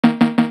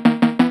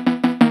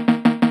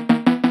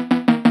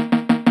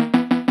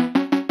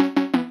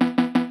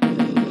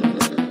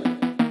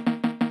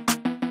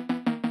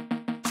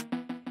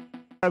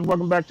guys,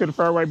 welcome back to the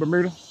Fairway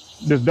Bermuda.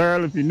 This is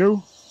Daryl if you're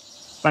new.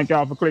 Thank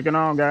y'all for clicking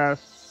on, guys.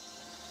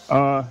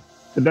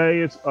 Today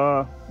it's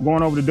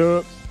going over the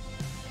ducks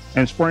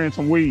and spraying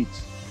some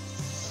weeds.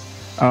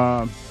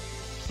 Got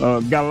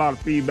a lot of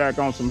feedback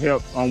on some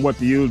help on what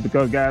to use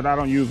because, guys, I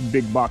don't use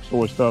big box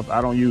store stuff.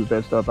 I don't use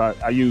that stuff.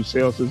 I use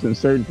Celsius and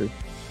Certainty,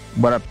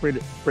 but I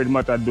pretty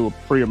much I do a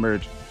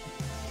pre-emerge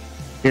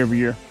every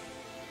year,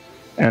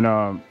 and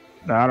I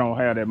don't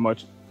have that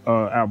much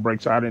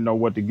outbreak, so I didn't know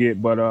what to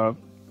get. But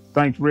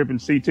thanks, Rip and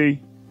CT.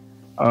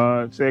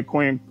 Said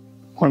quinclorac.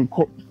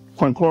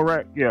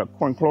 Yeah,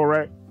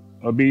 quinclorac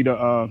will be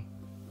the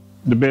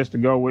best to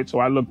go with. So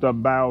I looked up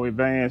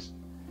BioAdvanced,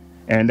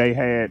 and they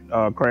had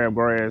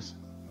crabgrass.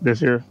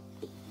 This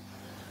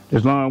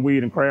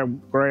lungweed and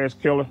crabgrass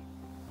killer,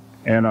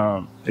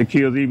 and it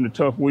kills even the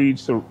tough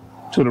weeds to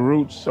the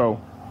roots. So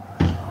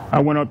I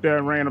went up there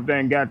and ran up there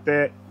and got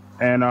that.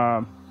 And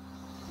I'd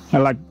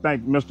like to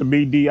thank Mr.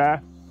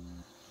 BDI.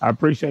 I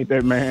appreciate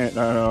that, man.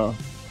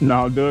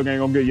 No, Doug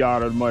ain't gonna get y'all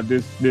out of the mud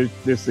this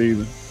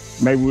season.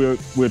 Maybe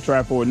we'll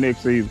try for it next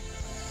season.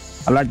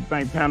 I'd like to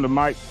thank Panda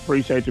Mike.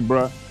 Appreciate you,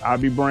 bro. I'll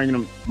be bringing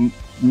them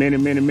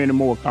many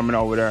more coming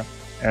over there.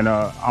 And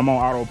I'm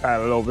on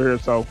autopilot over here,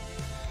 so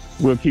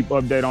we'll keep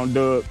update on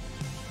Doug.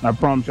 I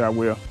promise you I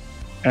will.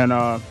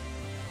 And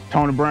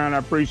Tony Brown, I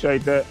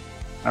appreciate that.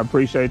 I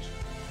appreciate you.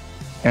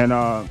 And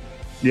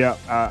yeah,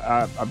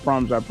 I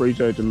promise I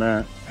appreciate you,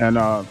 man.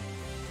 And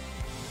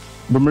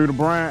Bermuda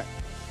Bryant,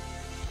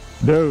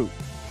 dude,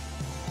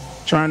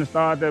 trying to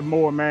start that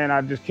more, man.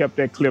 I just kept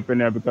that clip in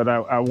there because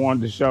I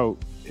wanted to show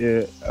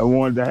it. I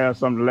wanted to have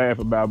something to laugh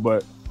about.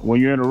 But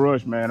when you're in a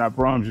rush, man, I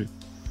promise you,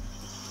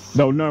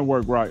 don't nothing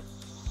work right.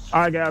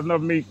 All right, guys, enough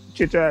of me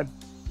chit-chat.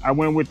 I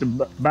went with the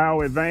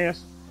BioAdvanced.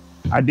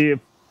 I did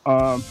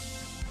 4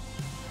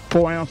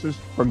 ounces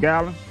per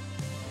gallon.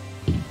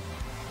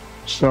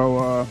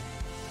 So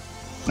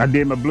I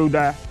did my blue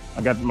dye.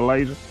 I got my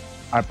laser.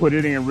 I put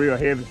it in real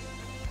heavy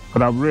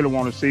because I really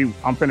want to see.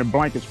 I'm finna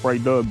blanket spray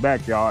Doug's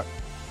backyard.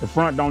 The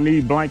front don't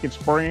need blanket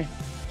spraying,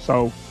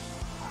 so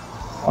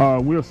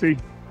we'll see.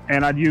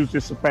 And I used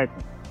this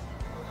surfactant.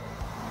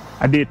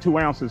 I did 2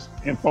 ounces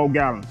in 4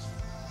 gallons.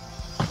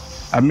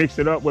 I mixed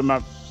it up with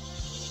my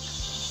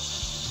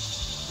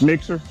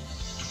mixer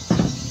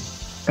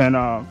and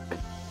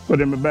put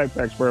it in my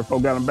backpack sprayer,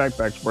 4-gallon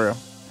backpack sprayer.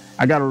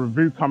 I got a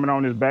review coming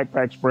on this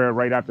backpack sprayer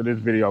right after this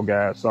video,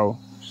 guys, so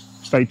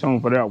stay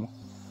tuned for that one.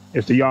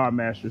 It's the Yard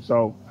Master,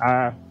 so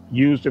I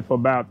used it for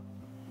about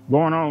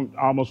going on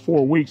almost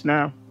 4 weeks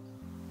now,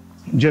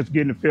 just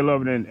getting the feel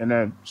of it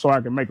and so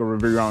I can make a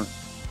review on it.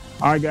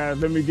 All right, guys,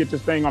 let me get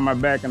this thing on my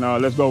back and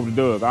let's go over to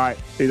Doug. All right,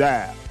 see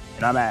that,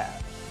 and I'm out.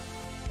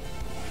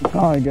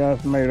 All right,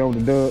 guys, made it over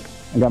to Doug.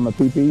 I got my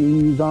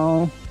PPEs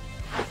on,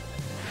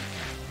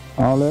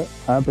 all that,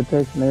 eye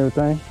protection,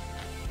 everything.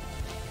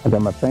 I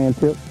got my fan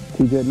tip,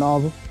 T-jet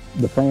nozzle,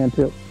 the fan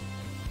tip.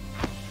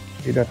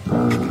 See that?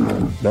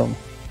 That one.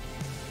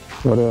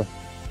 What else?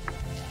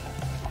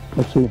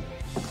 Let's see.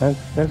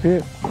 That's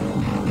it.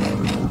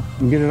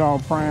 Get it all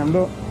primed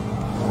up.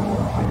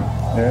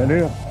 There it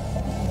is.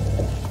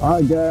 All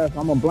right, guys,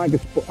 I'm a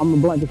blanket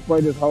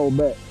spray this whole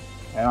back,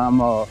 and I'm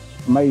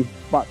may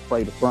spot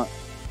spray the front.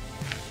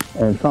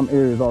 And some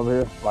areas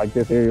over here, like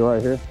this area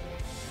right here,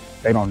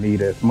 they don't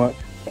need as much.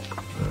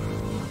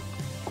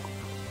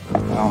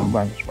 I'm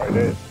blanket spray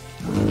this.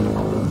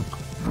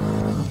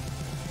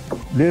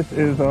 This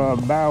is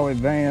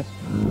BioAdvanced.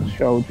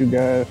 Showed you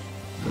guys,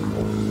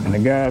 and the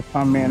guys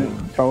commented,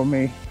 told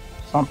me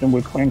something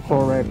with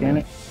quinclorac in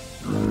it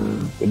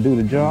would do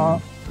the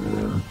job.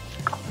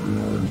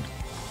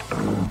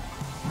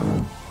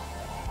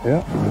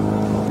 Yeah.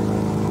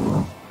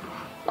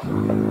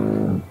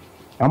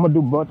 I'm gonna do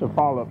a bunch of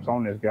follow-ups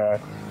on this guy.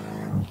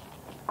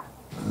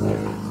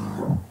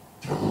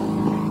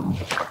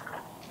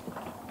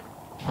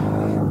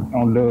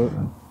 On Doug,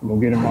 we'll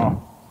get him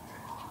all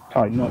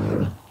tighten up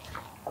here.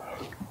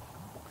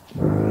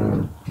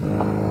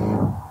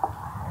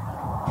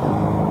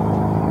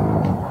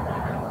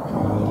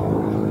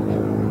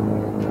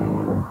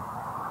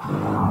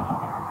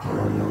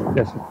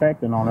 That's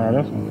affecting on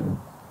there.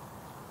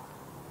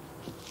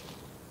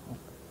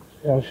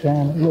 That's how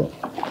shiny. Look.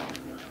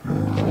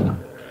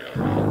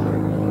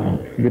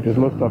 Get this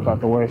little stuff out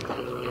the way.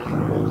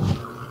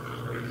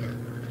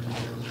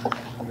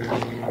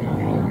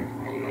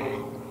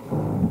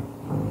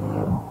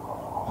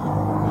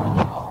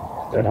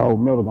 That whole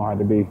middle gonna have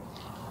to be.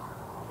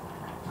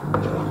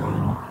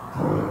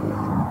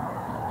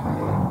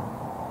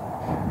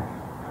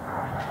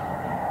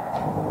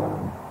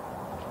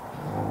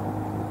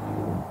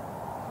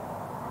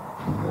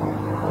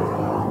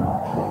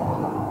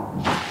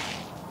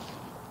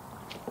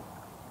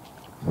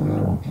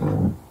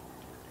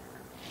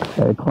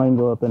 That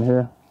clinger up in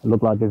here, it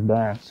look like it's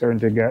dying.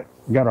 Certainty got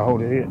a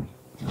hold of it.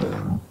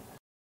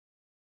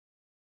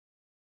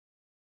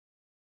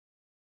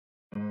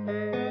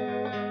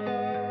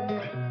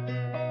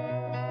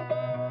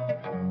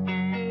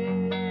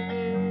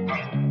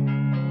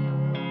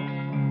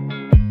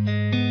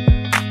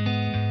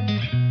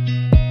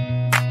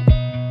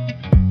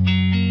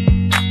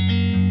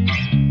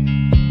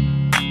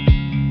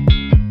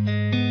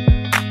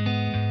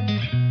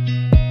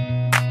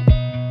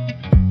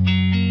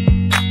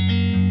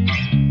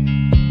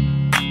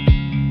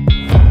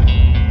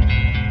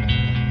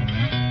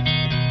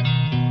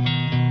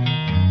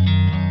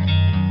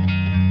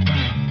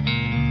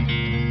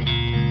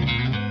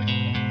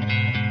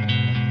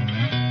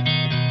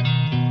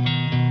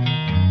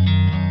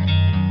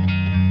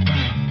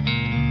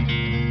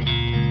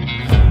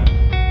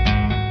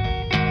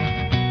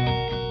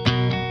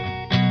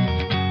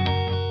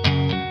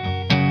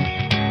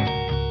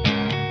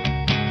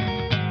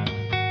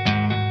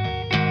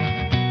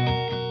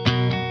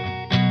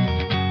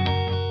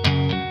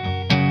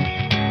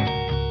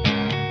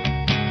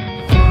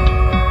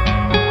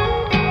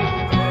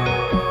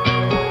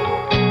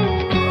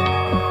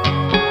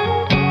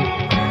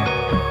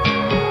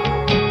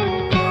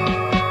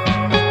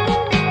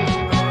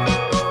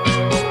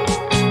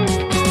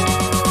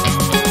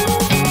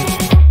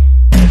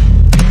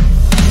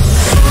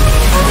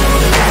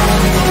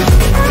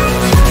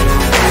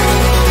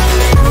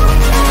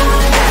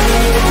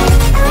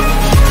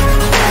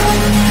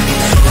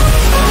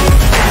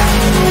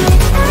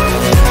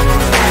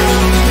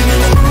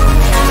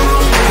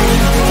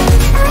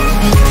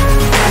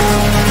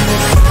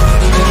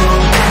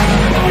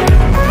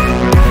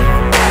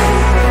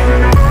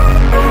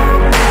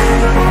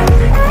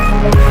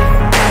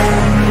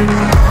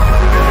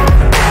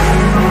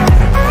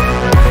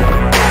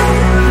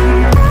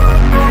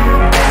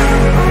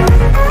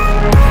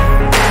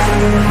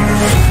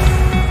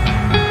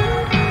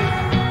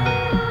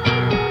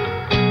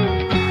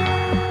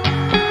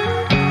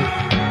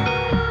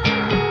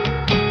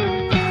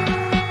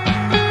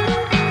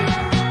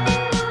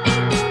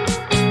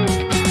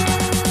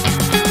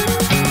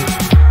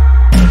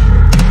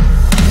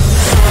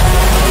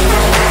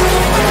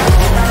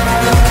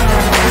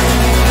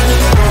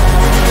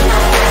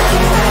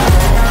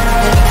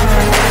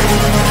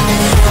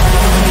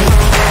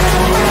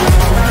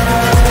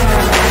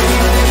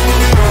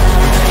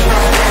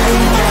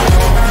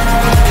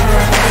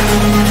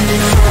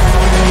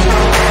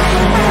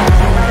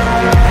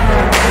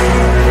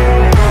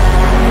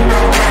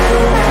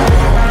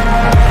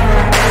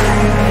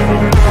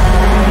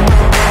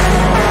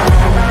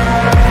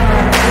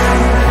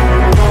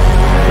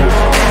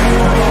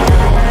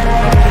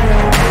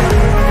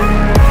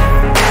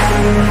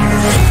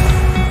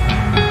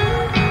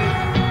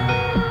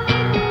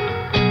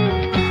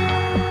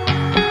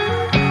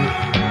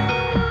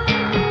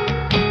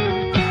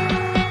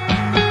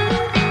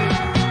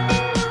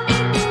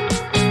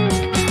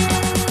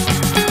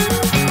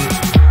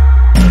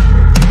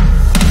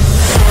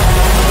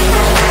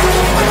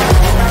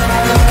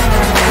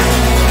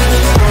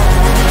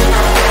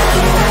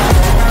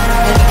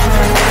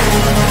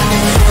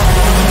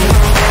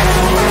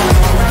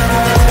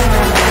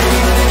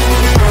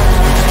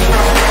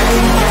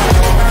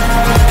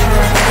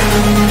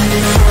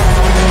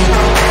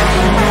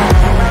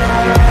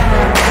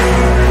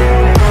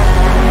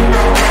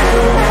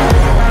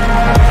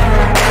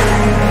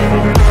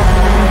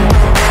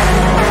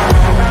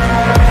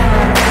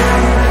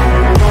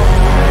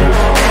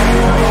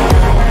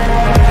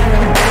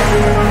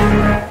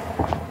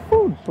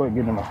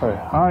 Okay.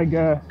 All right,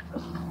 guys.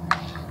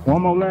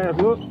 One more last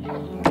look.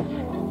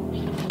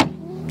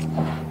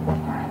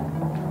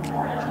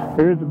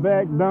 Here's the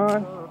back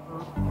done.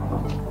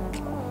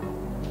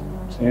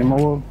 And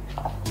more.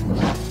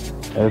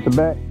 There's the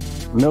back.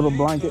 Middle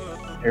blanket.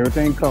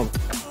 Everything covered.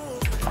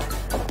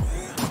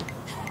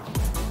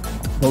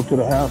 Go to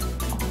the house.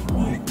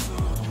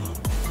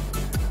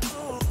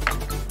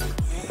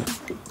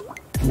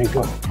 Let me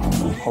go.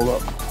 Hold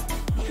up.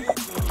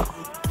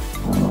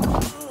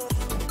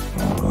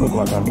 Look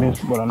like I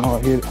missed, but I know I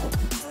hit it.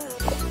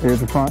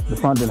 Here's the front. The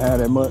front didn't have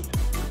that much.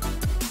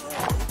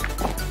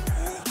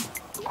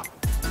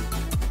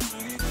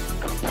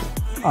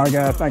 All right,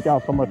 guys. Thank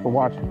y'all so much for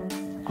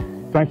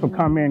watching. Thanks for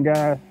coming in,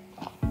 guys.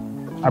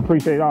 I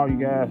appreciate all you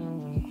guys.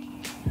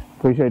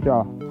 Appreciate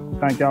y'all.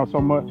 Thank y'all so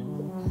much.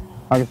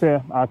 Like I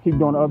said, I'll keep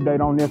doing an update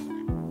on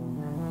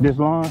this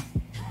lawn,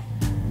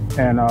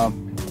 and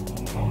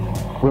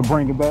we'll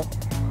bring it back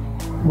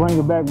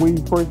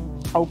weed free,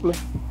 hopefully.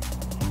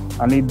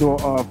 I need to do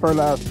a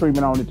fertilizer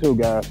treatment on it too,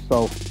 guys.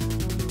 So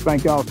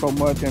thank y'all so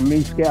much. And me,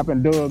 Scap,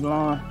 and Doug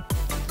lawn,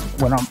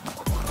 when I'm,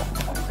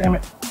 damn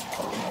it,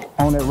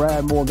 on that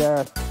ride more,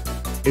 guys,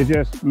 it's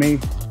just me.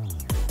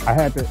 I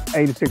had the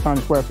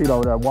 8,600 square feet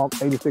over there. Walk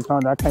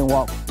 8,600, I can't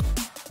walk.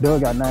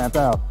 Doug got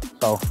 9,000.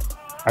 So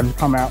I just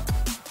come out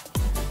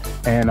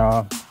and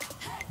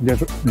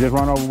just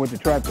run over with the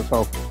tractor.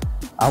 So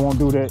I won't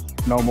do that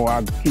no more.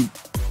 I'll keep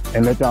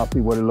and let y'all see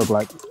what it look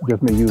like,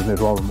 just me using this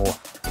roller more.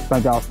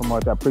 Thank y'all so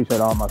much. I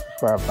appreciate all my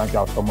subscribers. Thank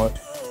y'all so much.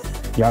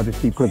 Y'all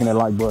just keep clicking that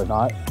like button,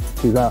 all right?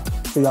 Peace out.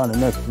 See y'all in the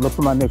next, look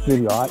for my next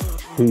video, all right?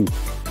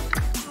 Peace.